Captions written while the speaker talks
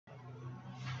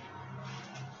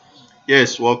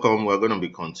Yes, welcome. We're going to be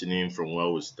continuing from where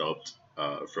we stopped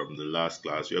from the last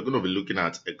class. We are going to be looking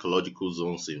at ecological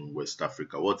zones in West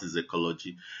Africa. What is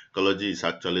ecology? Ecology is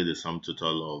actually the sum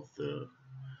total of the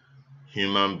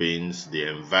human beings, the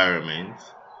environment,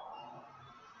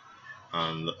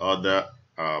 and other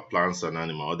plants and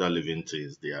animals, other living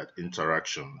things, their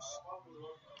interactions.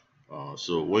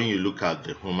 So when you look at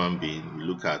the human being, you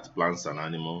look at plants and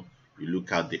animals, you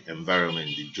look at the environment,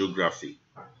 the geography,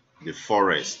 the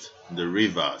forest, the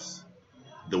rivers,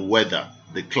 the weather,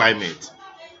 the climate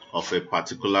of a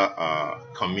particular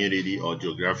community or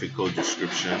geographical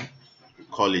description. We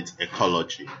call it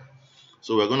ecology.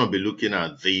 So we're going to be looking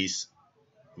at these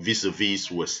vis-a-vis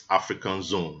West African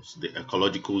zones, the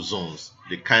ecological zones,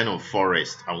 the kind of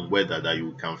forest and weather that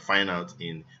you can find out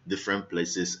in different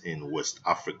places in West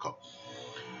Africa.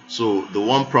 So the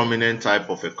one prominent type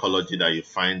of ecology that you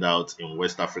find out in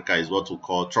West Africa is what we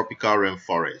call tropical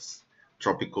rainforest.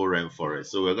 Tropical rainforest.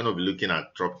 So we're going to be looking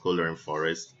at tropical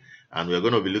rainforest, and we're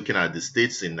going to be looking at the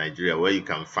states in Nigeria where you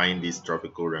can find this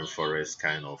tropical rainforest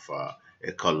kind of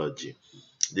ecology.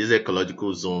 This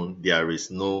ecological zone, there is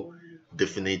no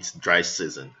definite dry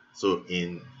season. So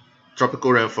in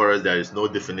tropical rainforest, there is no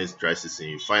definite dry season.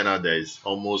 You find out there is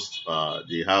almost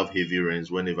they have heavy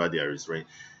rains whenever there is rain.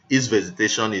 Its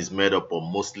vegetation is made up of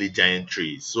mostly giant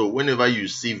trees. So whenever you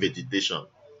see vegetation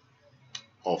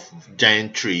of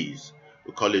giant trees,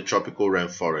 we call it tropical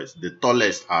rainforest. The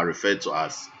tallest are referred to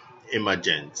as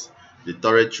emergents. The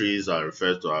tallest trees are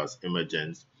referred to as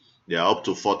emergents. They are up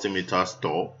to 40 meters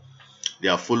tall. They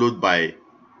are followed by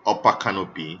upper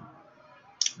canopy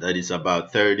that is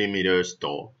about 30 meters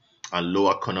tall and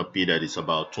lower canopy that is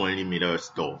about 20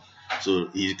 meters tall. So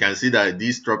you can see that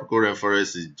this tropical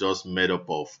rainforest is just made up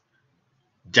of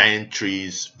giant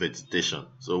trees vegetation.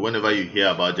 So whenever you hear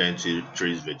about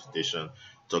trees vegetation,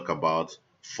 talk about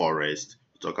forest,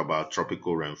 talk about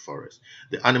tropical rainforest.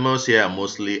 The animals here are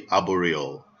mostly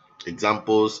arboreal.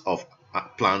 Examples of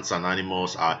plants and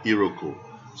animals are iroko.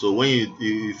 So when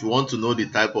if you want to know the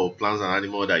type of plants and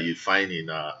animal that you find in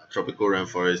tropical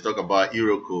rainforest, talk about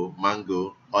iroko,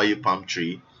 mango, oil palm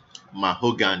tree,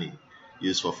 mahogany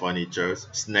used for furniture,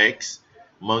 snakes,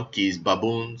 monkeys,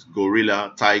 baboons,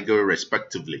 gorilla, tiger,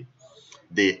 respectively.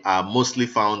 They are mostly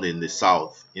found in the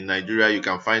south. In Nigeria, you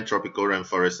can find tropical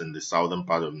rainforests in the southern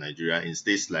part of Nigeria in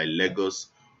states like Lagos,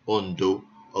 Ondo,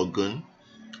 Ogun,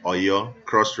 Oyo,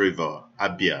 Cross River,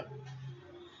 Abia,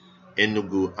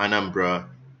 Enugu, Anambra,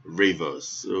 rivers.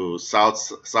 So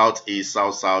southeast,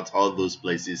 south, all those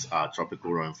places are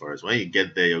tropical rainforests. When you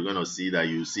get there, you're gonna see that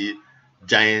you see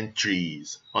giant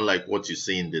trees, unlike what you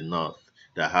see in the north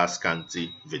that has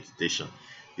scanty vegetation.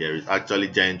 There is actually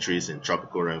giant trees in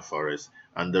tropical rainforest,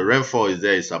 and the rainfall is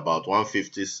there is about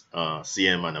 150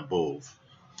 cm and above.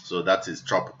 So that is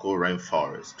tropical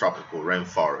rainforest. Tropical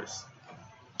rainforest.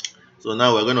 So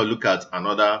now we're going to look at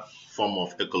another form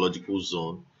of ecological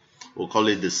zone. We'll call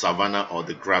it the savanna or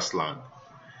the grassland.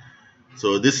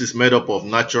 So this is made up of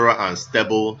natural and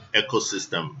stable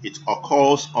ecosystem. It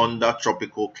occurs under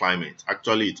tropical climate.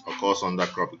 Actually, it occurs under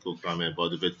tropical climate, but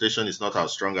the vegetation is not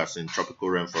as strong as in tropical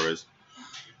rainforest.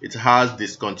 It has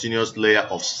this continuous layer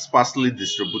of sparsely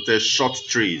distributed short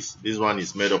trees. This one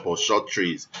is made up of short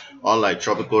trees, unlike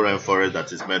tropical rainforest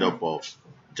that is made up of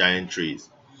giant trees.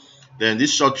 Then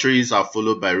these short trees are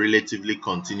followed by relatively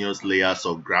continuous layers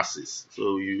of grasses.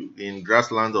 So you in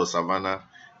grassland or savanna,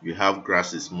 you have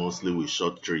grasses mostly with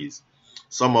short trees,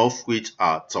 some of which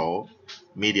are tall,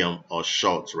 medium, or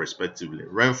short, respectively.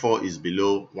 Rainfall is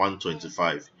below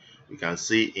 125. You can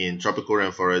see in tropical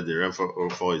rainforest, the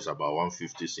rainfall is about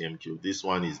 150 cm3. This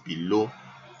one is below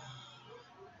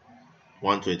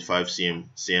 125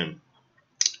 cm.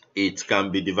 It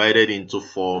can be divided into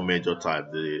four major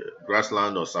types. The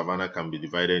grassland or savanna can be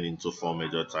divided into four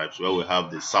major types, where we have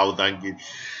the Southern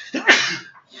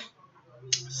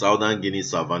Guinea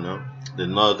savanna, the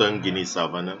Northern Guinea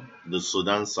savanna, the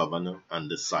Sudan savanna,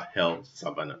 and the Sahel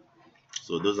savanna.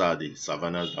 So those are the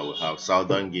savannas that we have: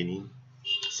 Southern Guinea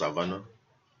savanna,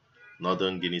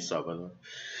 Northern Guinea savanna,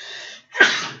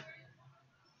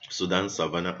 Sudan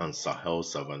savanna, and Sahel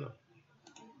savanna.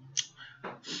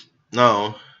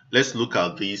 Now, let's look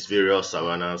at these various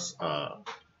savannas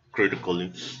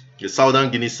critically. The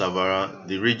Southern Guinea savanna,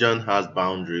 the region has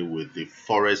boundary with the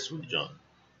forest region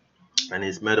and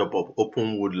is made up of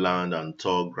open woodland and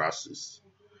tall grasses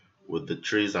with the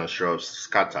trees and shrubs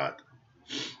scattered.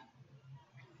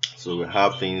 So we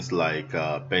have things like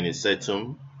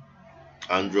Penicetum,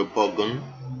 Andropogon,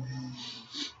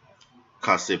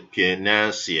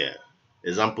 Cassiopeiaceae.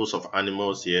 Examples of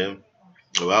animals here: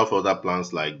 We have other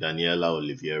plants like Daniela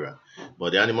oliveira.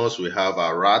 But the animals we have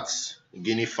are rats,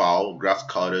 guinea fowl, grass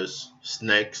cutters,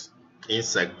 snakes,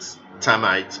 insects,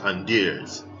 termites, and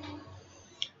deers.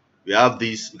 We have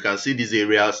these, you can see these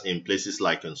areas in places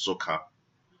like Nsukka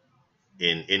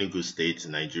in Enugu State,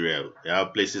 Nigeria. We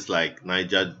have places like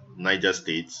Niger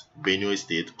State, Benue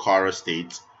State, Kwara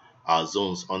State are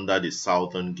zones under the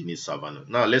southern Guinea Savannah.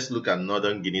 Now let's look at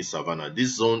northern Guinea Savannah.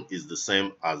 This zone is the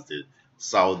same as the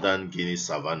southern Guinea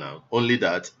Savannah, only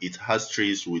that it has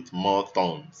trees with more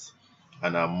thorns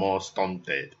and are more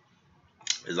stunted.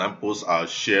 Examples are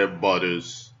shea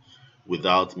butters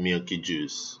without milky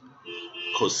juice,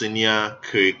 Coccinia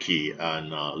kirki,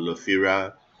 and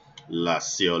Lophira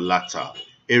lanceolata.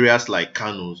 Areas like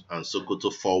Kano and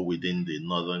Sokoto fall within the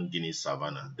northern Guinea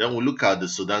savanna. Then we look at the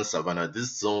Sudan savanna,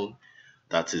 this zone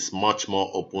that is much more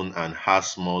open and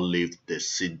has small-leaved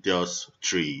deciduous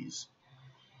trees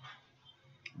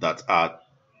that are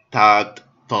tagged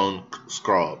thorn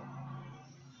scrub.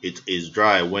 It is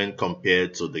dry when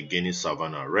compared to the Guinea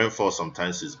savanna. Rainfall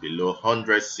sometimes is below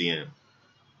 100 cm.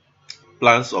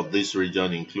 Plants of this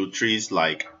region include trees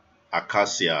like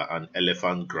acacia and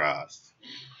elephant grass.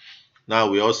 Now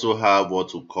we also have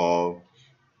what we call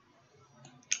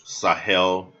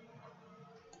Sahel.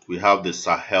 We have the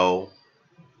Sahel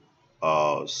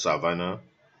savanna.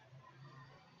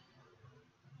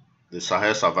 The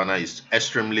Sahel savanna is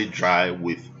extremely dry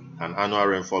with an annual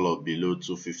rainfall of below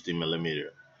 250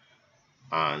 millimeter,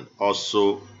 and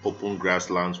also open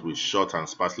grasslands with short and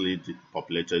sparsely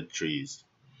populated trees.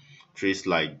 Trees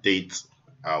like dates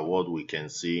are what we can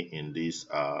see in this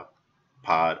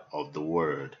part of the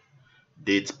world.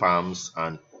 Date palms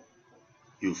and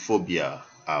euphorbia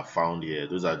are found here.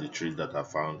 Those are the trees that are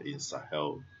found in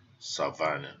Sahel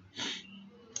savanna.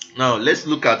 Now let's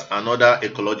look at another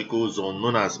ecological zone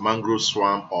known as mangrove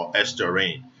swamp or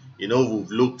estuarine. You know, we've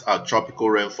looked at tropical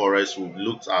rainforest, we've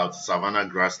looked at savanna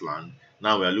grassland.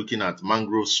 Now we are looking at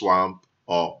mangrove swamp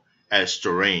or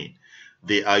estuarine.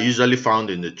 They are usually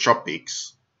found in the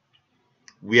tropics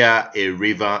where a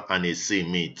river and a sea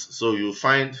meet. So you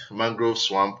find mangrove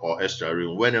swamp or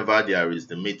estuarine whenever there is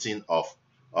the meeting of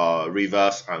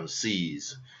rivers and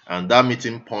seas. And that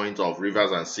meeting point of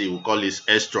rivers and sea, we call it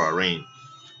estuarine.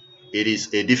 It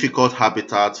is a difficult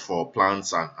habitat for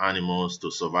plants and animals to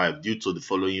survive due to the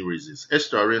following reasons.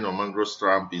 Estuarine or mangrove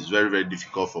swamp is very, very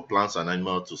difficult for plants and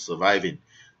animals to survive in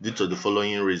due to the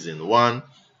following reason. One,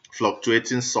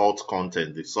 fluctuating salt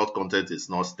content. The salt content is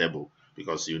not stable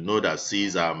because you know that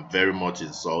seas are very much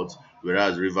in salt,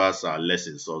 whereas rivers are less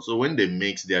in salt. So when they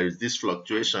mix, there is this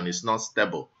fluctuation. It's not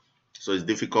stable. So it's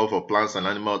difficult for plants and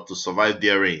animals to survive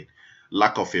therein.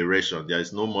 Lack of aeration. There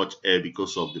is no much air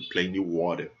because of the plenty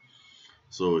water.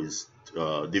 So it's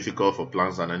difficult for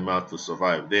plants and animals to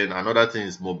survive. Then another thing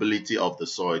is mobility of the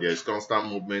soil. There is constant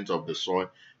movement of the soil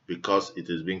because it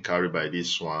is being carried by this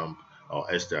swamp or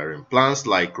estuarine. Plants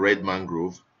like red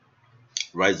mangrove,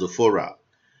 Rhizophora,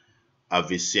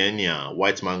 Avicennia,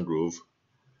 white mangrove,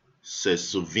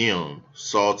 Sesuvium,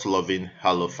 salt-loving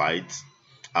halophytes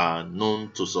are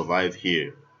known to survive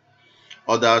here.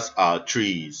 Others are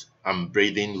trees and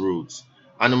breathing roots.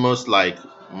 Animals like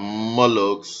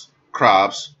mollusks,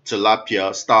 crabs,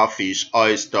 tilapia, starfish,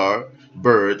 oyster,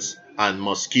 birds, and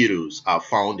mosquitoes are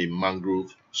found in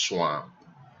mangrove swamp.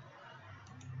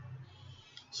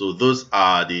 So those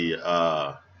are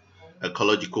the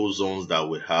ecological zones that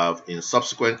we have. In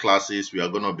subsequent classes, we are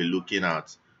going to be looking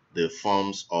at the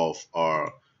forms of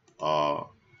our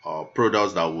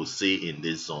products that we'll see in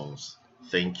these zones.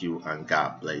 Thank you and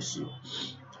God bless you.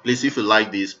 Please, if you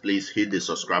like this, please hit the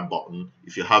subscribe button.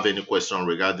 If you have any question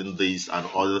regarding this and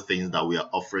other things that we are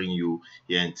offering you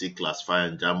here in Tclassified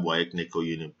and Jambo Ecological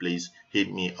Unit, please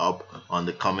hit me up on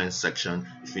the comment section.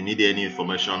 If you need any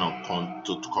information on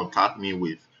to contact me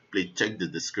with, please check the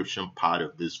description part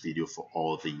of this video for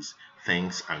all these.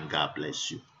 Thanks and God bless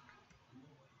you.